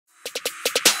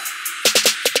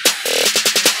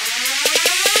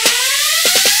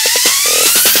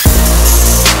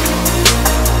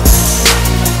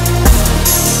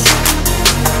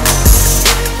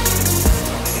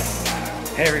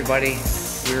everybody.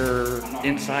 We're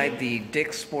inside the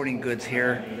Dick's Sporting Goods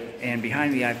here, and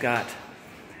behind me I've got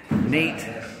Nate,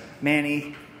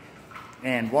 Manny,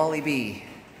 and Wally B,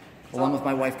 along with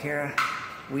my wife Kara.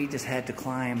 We just had to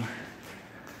climb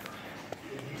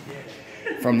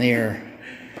from there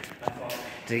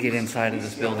to get inside of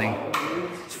this building.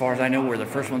 As far as I know, we're the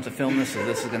first ones to film this, so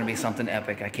this is going to be something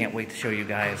epic. I can't wait to show you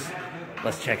guys.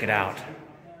 Let's check it out.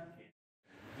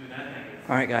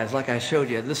 Alright guys, like I showed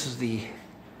you, this is the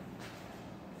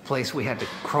place we had to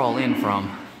crawl in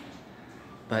from.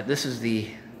 But this is the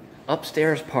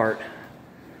upstairs part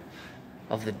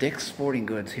of the Dick's Sporting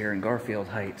Goods here in Garfield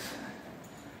Heights.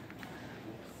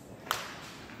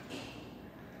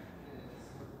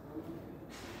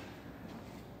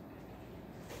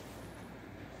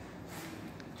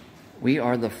 We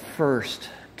are the first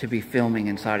to be filming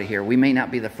inside of here. We may not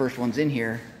be the first ones in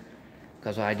here,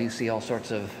 because I do see all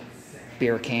sorts of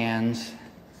beer cans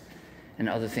and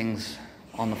other things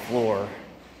on the floor.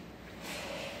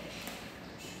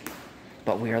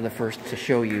 But we are the first to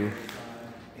show you.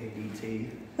 ADT.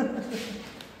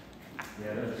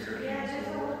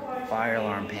 Fire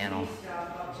alarm panel.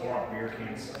 There's a lot of beer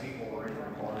cans. People were in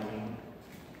there partying.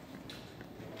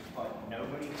 But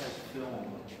nobody has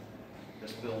filmed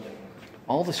this building.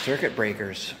 All the circuit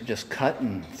breakers are just cut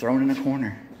and thrown in a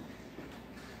corner.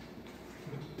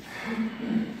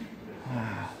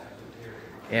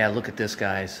 Yeah, look at this,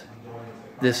 guys.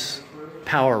 This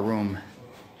power room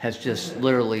has just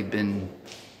literally been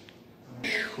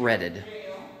shredded.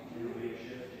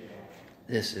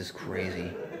 This is crazy.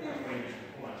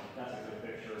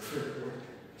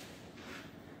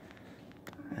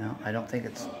 Well, I don't think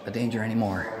it's a danger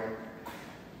anymore.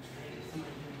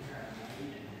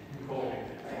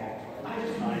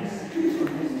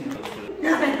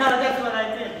 No, that's what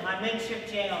I did. My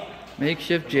makeshift jail.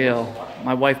 Makeshift jail.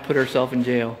 My wife put herself in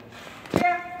jail.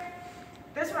 Yeah.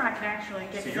 This one I can actually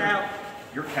get out.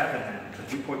 You're Kevin then,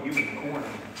 because we put you in the corner.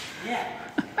 Yeah.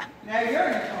 Now you're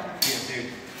in the corner. Yeah, dude.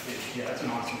 Yeah, that's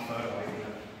an awesome photo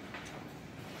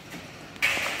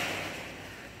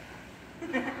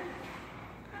idea.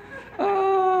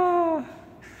 Oh.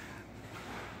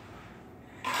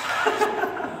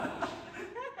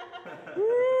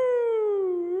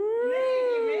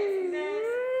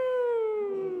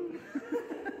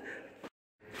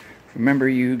 Remember,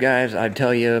 you guys, I'd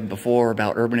tell you before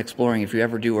about urban exploring. If you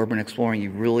ever do urban exploring,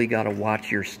 you really got to watch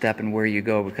your step and where you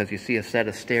go, because you see a set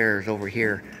of stairs over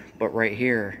here, but right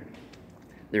here,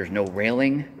 there's no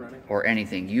railing or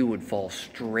anything. You would fall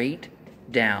straight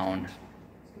down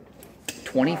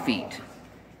 20 feet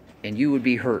and you would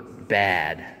be hurt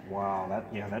bad. Wow,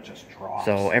 that just drops.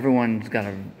 So everyone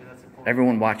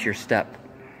watch your step.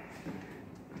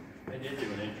 They did do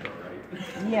an intro,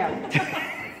 right? Yeah.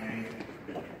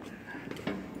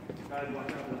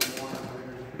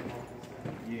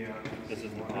 Yeah. This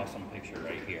is an awesome picture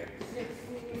right here.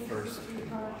 The first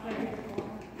people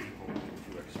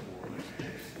to explore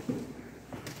this.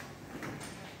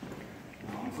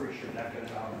 I'm pretty sure that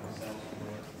goes out in the sales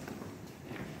floor.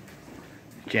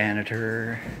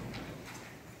 Janitor.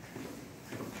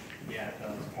 Yeah, it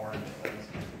does. Part of it does.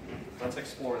 Let's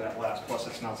explore that last. Plus,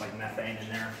 it smells like methane in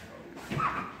there.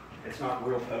 It's not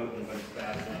real potent, but it's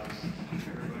bad enough.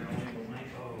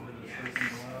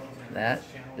 That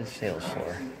is sales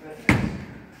floor.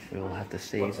 We will have to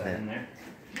save What's that that. in there?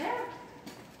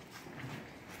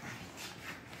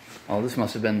 Oh, this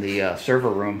must have been the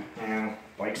server room. Yeah,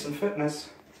 bikes and fitness.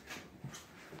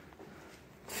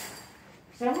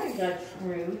 Somebody got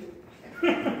screwed.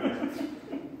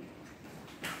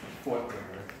 Footwear.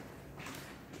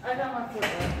 I got my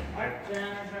footwear.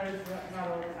 Janitor's not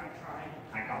over. I'm trying.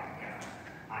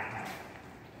 I have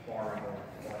horrible.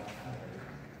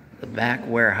 The back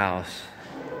warehouse.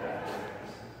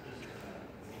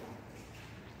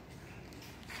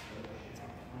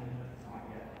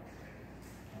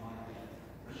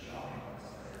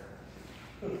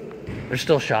 There's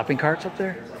still shopping carts up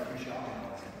there?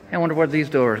 I wonder where these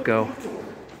doors go.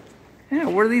 Yeah,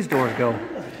 where do these doors go?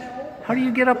 How do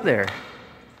you get up there?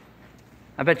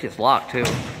 I bet you it's locked too.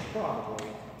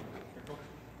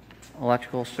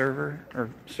 Electrical server,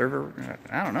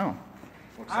 I don't know.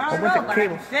 I don't bunch know, of but I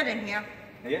cables. can fit in here.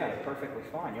 Yeah, it's perfectly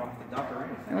fine. You don't have to duck or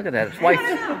anything. Hey, look at that, it's wife.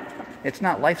 It's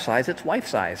not life size, it's wife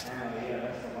sized.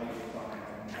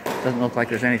 Doesn't look like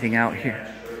there's anything out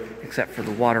here except for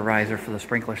the water riser for the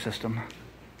sprinkler system.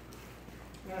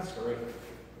 That's great.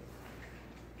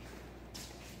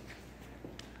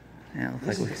 Yeah, it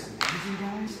looks like This is amazing,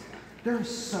 guys. There's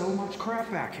so much crap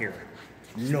back here.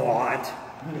 Not.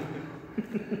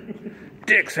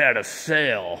 Dick's had a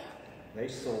sale. They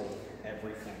sold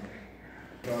everything.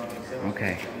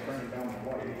 Okay.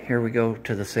 Here we go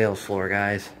to the sales floor,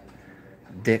 guys.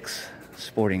 Dick's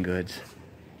Sporting Goods.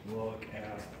 Look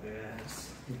at this.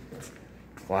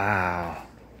 Wow.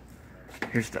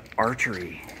 Here's the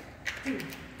archery. Dude,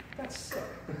 that's sick.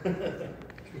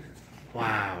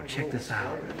 Wow, check this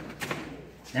out.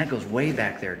 That goes way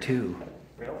back there too.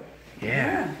 Really?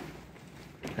 Yeah.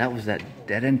 That was that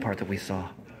dead end part that we saw.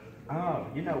 Oh,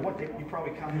 you know what? You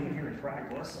probably come in here and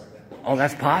practice. Oh,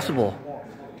 that's possible.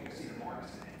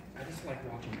 I just like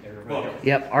watching everybody. Look,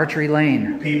 Yep, archery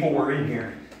lane. people were in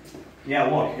here. Yeah,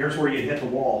 look, here's where you hit the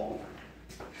wall.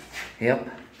 Yep.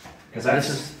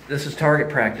 Because This is target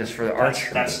practice for the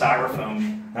archery. that's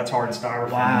styrofoam. That's hard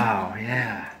styrofoam. Wow,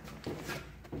 yeah.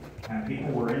 And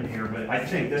people were in here, but I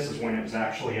think this is when it was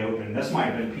actually open. This might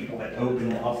have been people that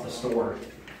opened up the store.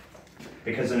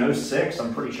 Because in '06,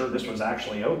 I'm pretty sure this was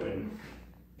actually open.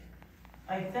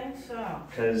 I think so.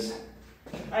 Because,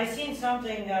 I seen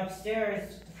something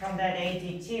upstairs from that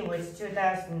ADT was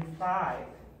 2005.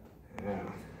 yeah.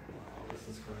 This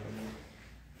is crazy.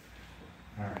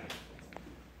 All right.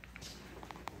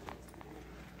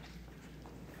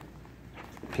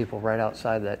 People right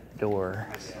outside that door.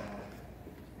 I saw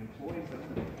employees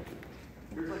only.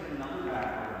 There's like another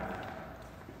back.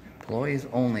 Employees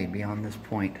only beyond this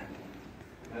point.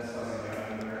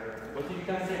 What did you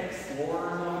guys say?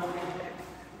 Explorers only?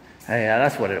 Hey, yeah,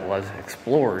 that's what it was.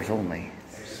 Explorers only.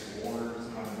 Explorers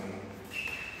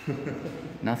only.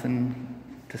 Nothing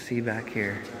to see back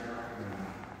here.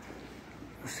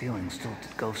 The ceilings still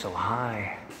go so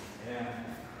high. Yeah.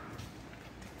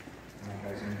 Alright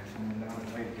guys, I'm coming down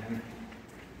the way again.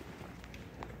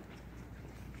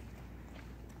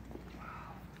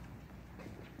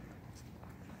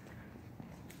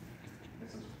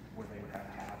 This is where they would have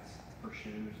hats for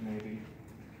shoes, maybe.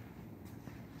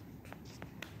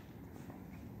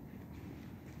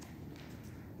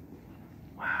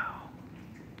 Wow.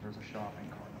 There's a shopping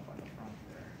cart up by the front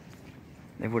there.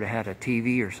 They would have had a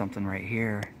TV or something right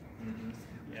here.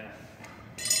 Yeah. You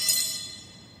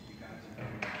guys have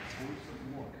an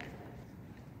exclusive look.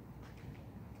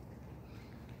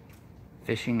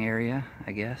 Fishing area,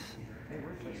 I guess. Hey,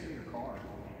 where did I see your car?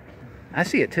 I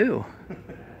see it too.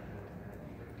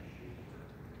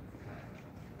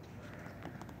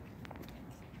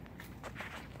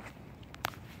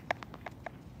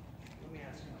 Let me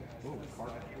ask you guys.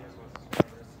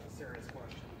 A serious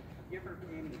question. You ever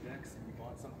came to Dick's and you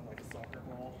bought something like a soccer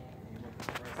ball and you looked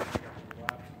at the price and you got your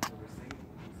lap the receipt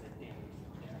and you said, damn,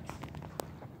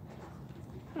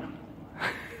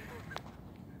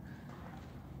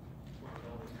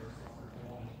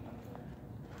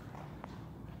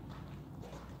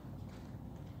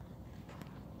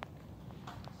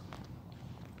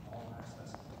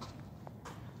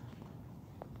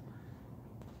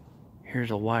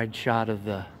 Here's a wide shot of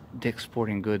the Dick's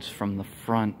Sporting Goods from the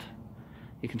front.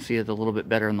 You can see it a little bit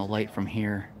better in the light from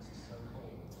here.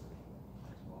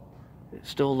 It's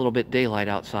still a little bit daylight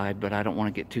outside, but I don't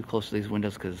want to get too close to these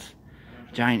windows because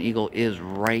Giant Eagle is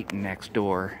right next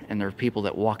door, and there are people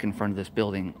that walk in front of this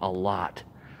building a lot.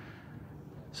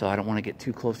 So I don't want to get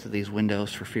too close to these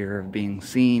windows for fear of being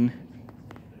seen.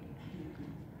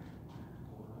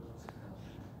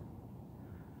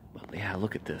 But yeah,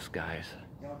 look at this, guys.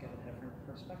 Y'all get a different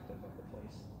perspective of the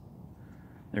place.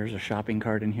 There's a shopping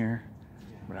cart in here,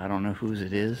 but I don't know whose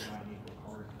it is.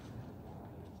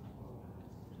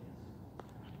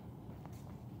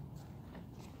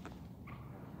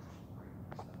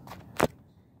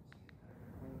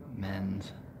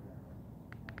 Men's.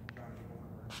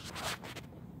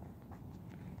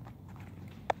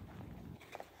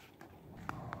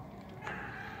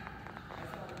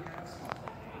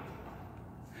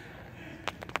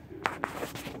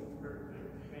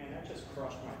 Man, that just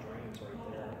crushed my dreams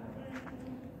right there.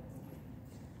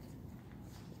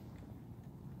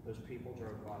 Those people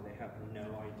drove by, they have no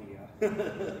idea.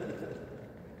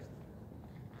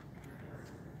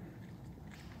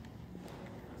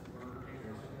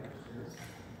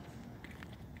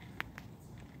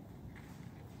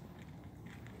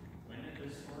 When did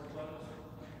this store close?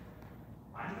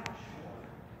 I'm not sure.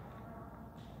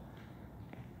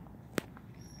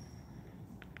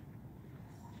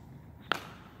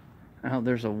 Oh,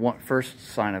 there's a first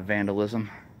sign of vandalism.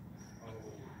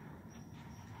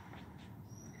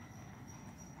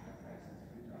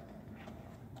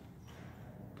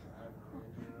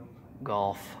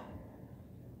 Golf.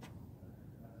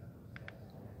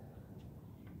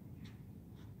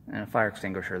 And a fire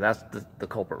extinguisher. That's the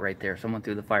culprit right there. Someone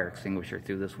threw the fire extinguisher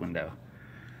through this window.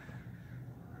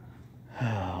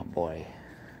 Oh boy.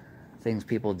 Things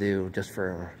people do just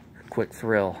for a quick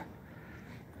thrill.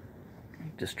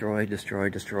 Destroy, destroy,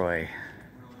 destroy.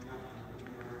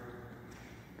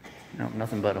 Nope,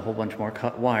 nothing but a whole bunch more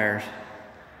cut wires.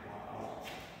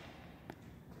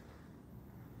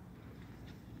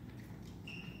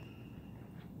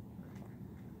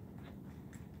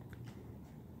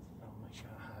 Oh my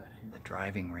god. The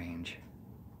driving range.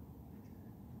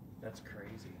 That's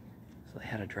crazy. So they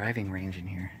had a driving range in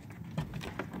here.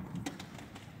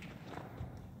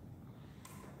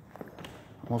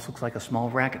 Almost looks like a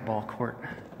small racquetball court.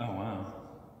 Oh, wow.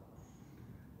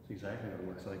 That's exactly what it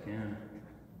looks like, yeah.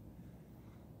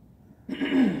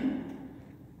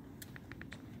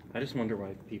 I just wonder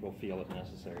why people feel it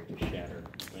necessary to shatter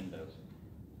windows.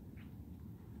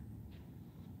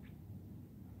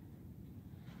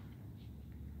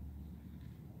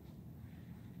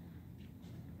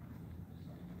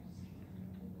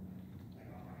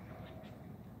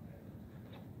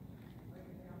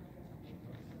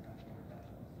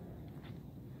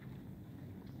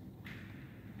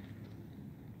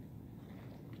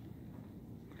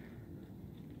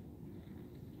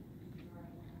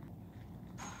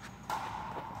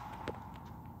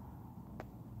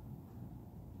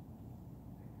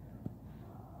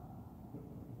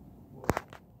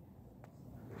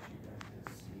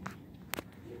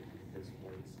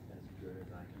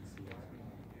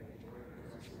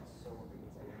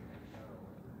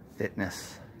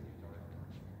 Fitness.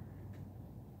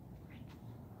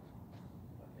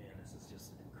 Man, this is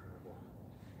just incredible.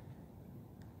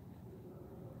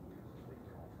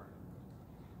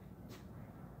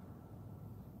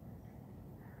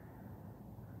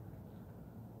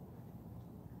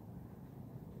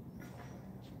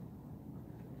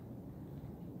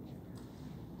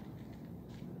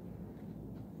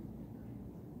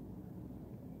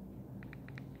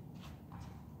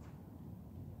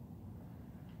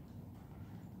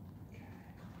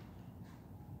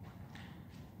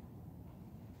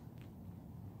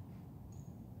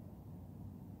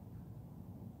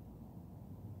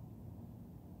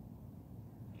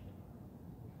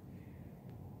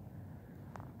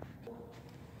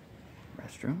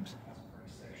 Restrooms.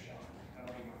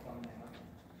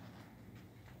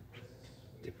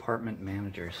 Department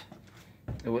managers.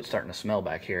 Oh, it's starting to smell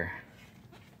back here.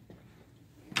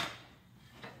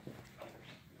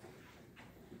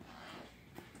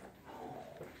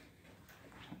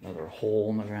 Another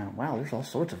hole in the ground. Wow, there's all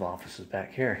sorts of offices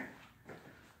back here.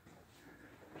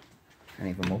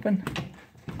 Any of them open?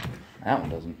 That one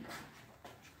doesn't.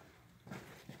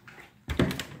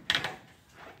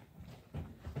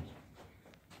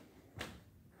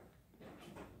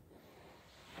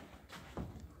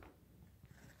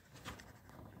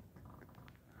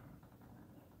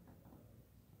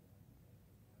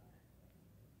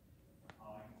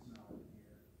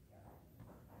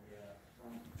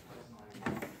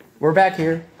 We're back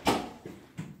here.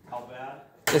 How bad?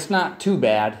 It's not too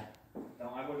bad.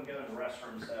 No, I wouldn't go in the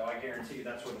restrooms though. I guarantee you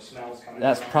that's where the smell's coming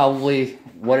That's from. probably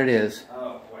what it is.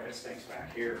 Oh boy, it stinks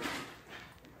back here.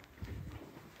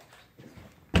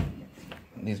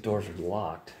 These doors are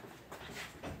locked.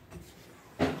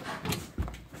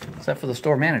 Except for the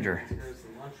store manager. Here's the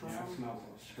lunchroom. Yeah, it smells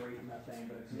straight in that thing,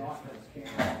 but it's not because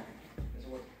camera. It's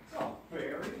what? Oh,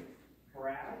 Barry,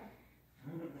 Brad,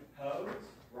 Hose,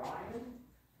 Ryan.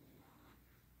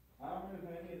 I don't know who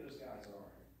any of those guys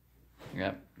are.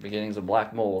 Yep, beginnings of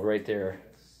black mold right there.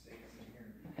 It stinks in here.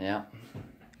 Yeah.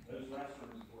 Those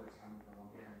restrooms is where it's coming from, I'll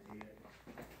guarantee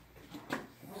it.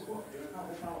 Oh, look, there's not a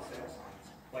lot of sale signs.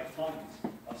 Like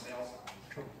tons of sale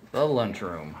signs. The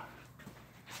lunchroom.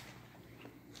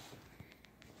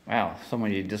 Wow,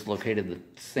 somebody dislocated the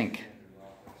sink.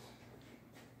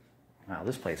 Wow,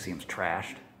 this place seems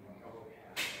trashed.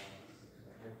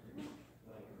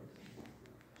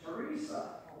 Teresa.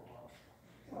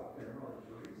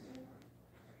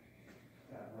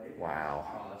 Wow.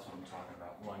 Oh, that's what I'm talking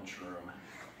about. Lunchroom.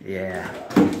 Yeah.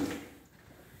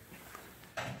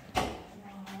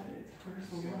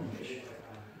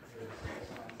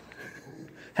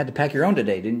 Had to pack your own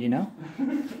today, didn't you know?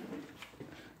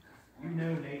 You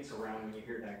know Nate's around when you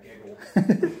hear that giggle.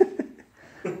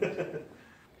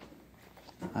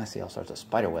 I see all sorts of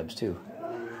spider webs too.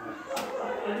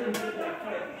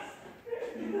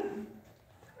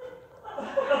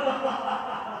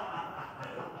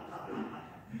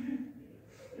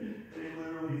 They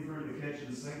literally threw the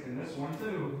kitchen sink in this one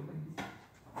too.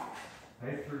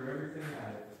 They threw everything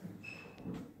at it.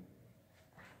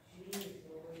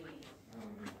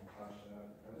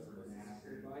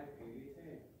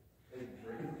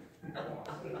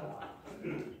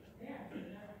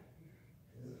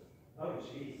 Oh,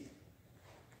 jeez.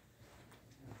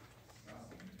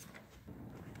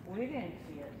 We didn't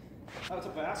see it. Oh, it's a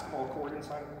bathroom. basketball court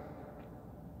inside of it.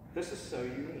 This is so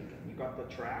unique. You got the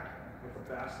track with a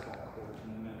basketball court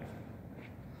in the middle.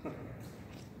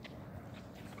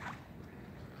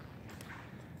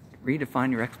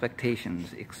 Redefine your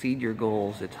expectations. Exceed your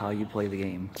goals. It's how you play the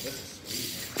game. Yeah, this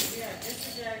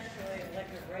is actually like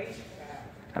a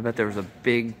racetrack. I bet there was a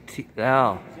big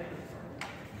oh.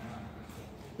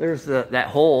 There's that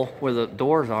hole where the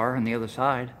doors are on the other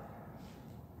side.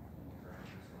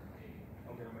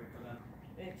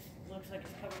 It looks like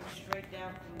it's coming straight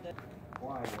down from the...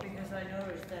 Why? Because I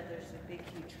noticed that there's a big,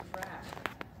 huge crack.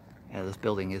 Yeah, this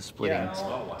building is splitting. Yeah,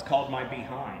 it's called my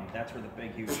behind. That's where the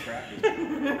big, huge crack is.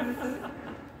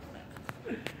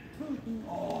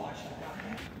 Oh, I should have got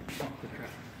that.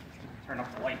 Turn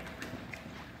off the light.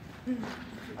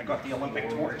 I got the Olympic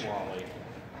torch.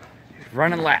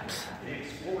 Running laps. The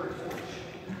Explorer torch.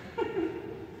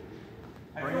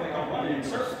 I feel like I'm running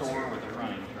into a store with a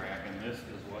running track, and this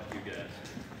is what you get.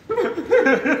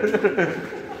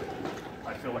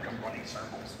 I feel like I'm running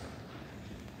circles.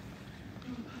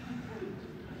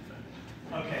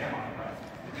 Okay, I'm on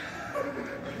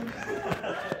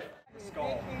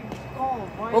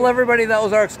the Well, everybody, that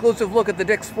was our exclusive look at the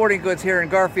Dick's Sporting Goods here in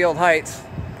Garfield Heights.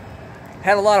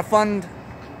 Had a lot of fun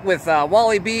with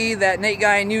Wally B, that Nate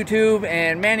guy on YouTube,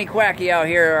 and Manny Quacioua out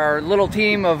here, our little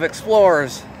team of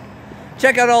explorers.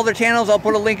 Check out all their channels. I'll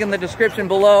put a link in the description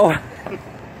below.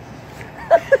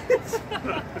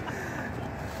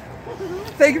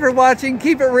 Thank you for watching.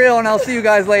 Keep it real, and I'll see you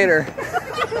guys later.